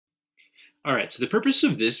All right, so the purpose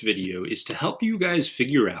of this video is to help you guys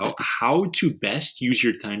figure out how to best use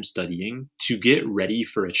your time studying to get ready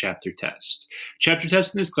for a chapter test. Chapter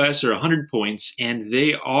tests in this class are 100 points, and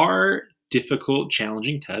they are difficult,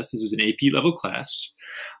 challenging tests. This is an AP level class.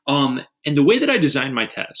 And the way that I designed my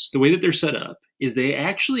tests, the way that they're set up, is they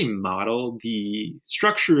actually model the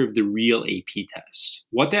structure of the real AP test.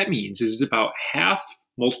 What that means is it's about half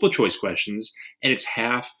multiple choice questions, and it's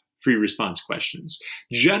half free response questions.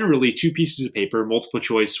 Generally, two pieces of paper, multiple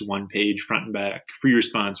choice, one page, front and back, free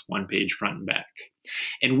response, one page, front and back.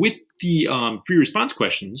 And with the free response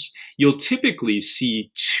questions, you'll typically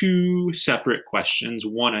see two separate questions,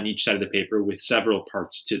 one on each side of the paper with several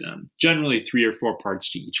parts to them, generally 3 or 4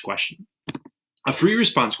 parts to each question. A free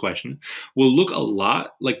response question will look a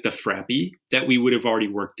lot like the Frappy that we would have already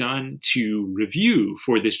worked on to review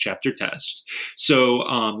for this chapter test.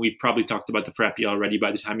 So we've probably talked about the Frappy already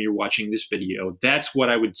by the time you're watching this video. That's what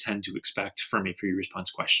I would tend to expect from a free response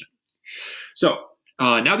question. So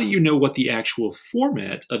now that you know what the actual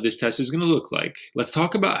format of this test is going to look like, let's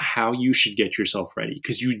talk about how you should get yourself ready,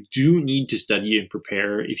 because you do need to study and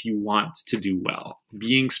prepare if you want to do well.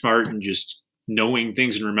 Being smart and just knowing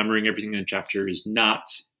things and remembering everything in the chapter is not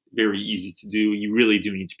very easy to do. You really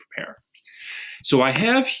do need to prepare. So I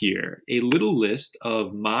have here a little list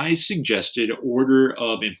of my suggested order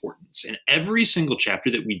of importance. And every single chapter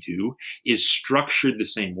that we do is structured the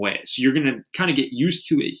same way. So you're going to kind of get used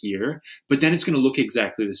to it here, but then it's going to look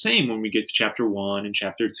exactly the same when we get to chapter 1 and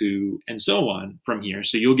chapter 2 and so on from here.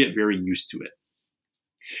 So you'll get very used to it.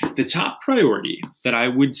 The top priority that I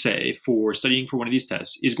would say for studying for one of these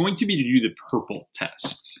tests is going to be to do the purple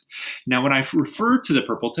test. Now, when I refer to the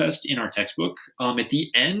purple test in our textbook, at the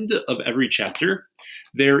end of every chapter,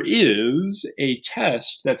 there is a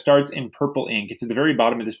test that starts in purple ink. It's at the very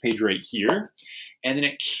bottom of this page right here. And then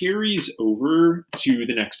it carries over to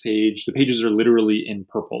the next page. The pages are literally in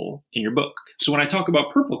purple in your book. So when I talk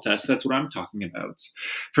about purple tests, that's what I'm talking about.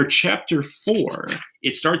 For chapter 4,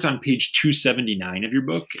 it starts on page 279 of your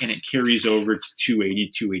book, and it carries over to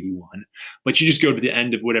 280, 281. But you just go to the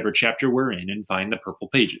end of whatever chapter we're in and find the purple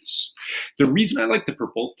pages. The reason I like the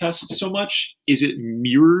purple test so much is it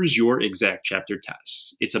mirrors your exact chapter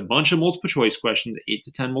test. It's a bunch of multiple choice questions, 8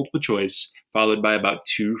 to 10 multiple choice, followed by about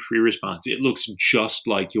 2 free response. It looks just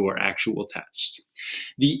like your actual test.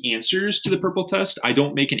 The answers to the purple test, I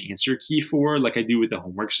don't make an answer key for like I do with the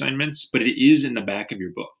homework assignments, but it is in the back of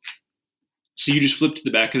your book. So you just flip to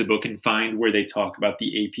the back of the book and find where they talk about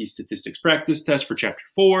the AP Statistics Practice Test for Chapter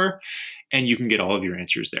 4, and you can get all of your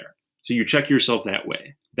answers there. So you check yourself that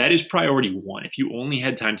way. That is priority 1. If you only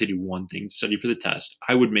had time to do one thing to study for the test,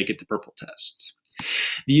 I would make it the purple test.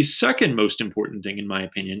 The second most important thing, in my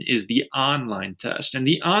opinion, is the online test. And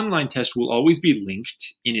the online test will always be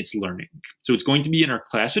linked in its learning. So it's going to be in our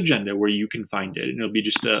class agenda where you can find it, and it'll be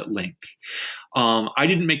just a link. I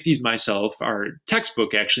didn't make these myself. Our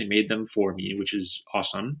textbook actually made them for me, which is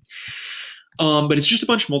awesome. But it's just a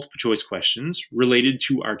bunch of multiple choice questions related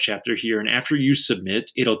to our chapter here. And after you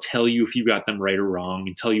submit, it'll tell you if you got them right or wrong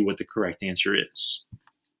and tell you what the correct answer is.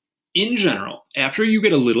 In general, after you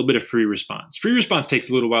get a little bit of free response takes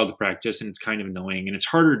a little while to practice, and it's kind of annoying, and it's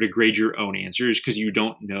harder to grade your own answers because you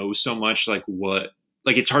don't know so much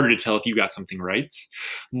it's harder to tell if you got something right.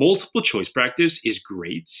 Multiple choice practice is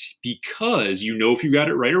great because you know if you got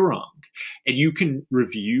it right or wrong, and you can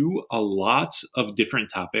review a lot of different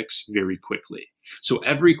topics very quickly. So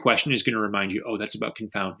every question is going to remind you, oh, that's about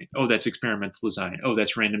confounding. Oh, that's experimental design. Oh,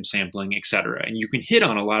 that's random sampling, etc. And you can hit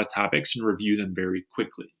on a lot of topics and review them very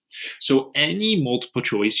quickly. So any multiple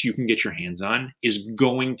choice you can get your hands on is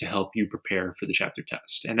going to help you prepare for the chapter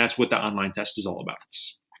test. And that's what the online test is all about.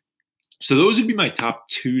 So those would be my top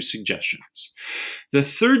 2 suggestions. The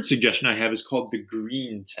third suggestion I have is called the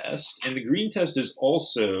green test. And the green test is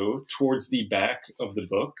also towards the back of the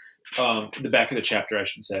book, the back of the chapter, I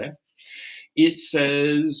should say. It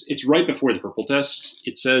says, it's right before the purple test.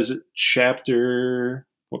 It says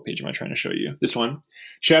what page am I trying to show you? This one.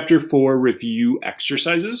 Chapter 4 review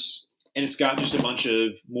exercises. And it's got just a bunch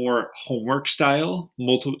of more homework style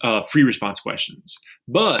free response questions.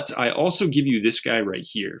 But I also give you this guy right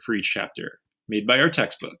here for each chapter, made by our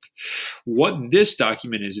textbook. What this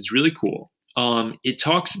document is, it's really cool. It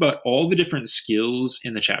talks about all the different skills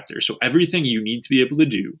in the chapter. So everything you need to be able to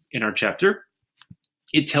do in our chapter.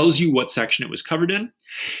 It tells you what section it was covered in.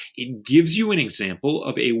 It gives you an example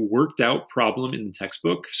of a worked out problem in the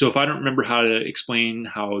textbook. So if I don't remember how to explain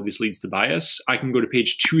how this leads to bias, I can go to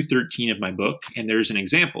page 213 of my book, and there's an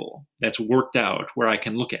example that's worked out where I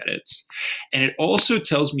can look at it. And it also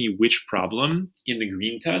tells me which problem in the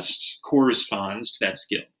green test corresponds to that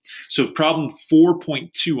skill. So problem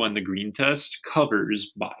 4.2 on the green test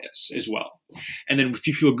covers bias as well. And then if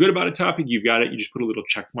you feel good about a topic, you've got it. You just put a little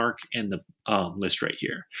check mark in the list right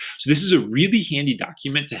here. So this is a really handy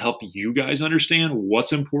document to help you guys understand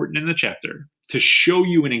what's important in the chapter, to show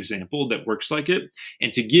you an example that works like it,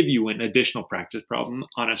 and to give you an additional practice problem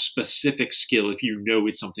on a specific skill if you know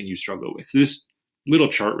it's something you struggle with. This little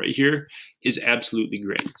chart right here is absolutely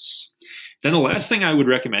great. Then the last thing I would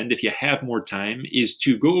recommend, if you have more time, is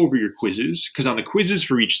to go over your quizzes, because on the quizzes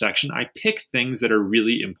for each section, I pick things that are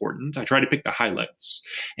really important. I try to pick the highlights.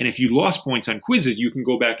 And if you lost points on quizzes, you can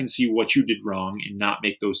go back and see what you did wrong and not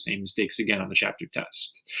make those same mistakes again on the chapter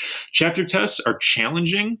test. Chapter tests are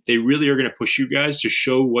challenging. They really are going to push you guys to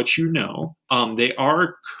show what you know. They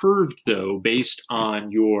are curved, though, based on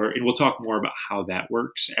your, and we'll talk more about how that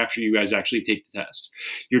works after you guys actually take the test.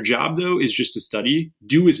 Your job, though, is just to study.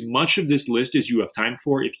 Do as much of this list as you have time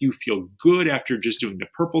for. If you feel good after just doing the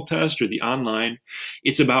purple test or the online,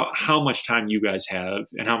 it's about how much time you guys have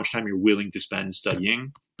and how much time you're willing to spend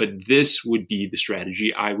studying. But this would be the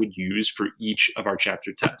strategy I would use for each of our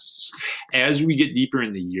chapter tests. As we get deeper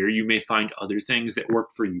in the year, you may find other things that work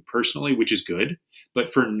for you personally, which is good.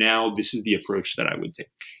 But for now, this is the approach that I would take.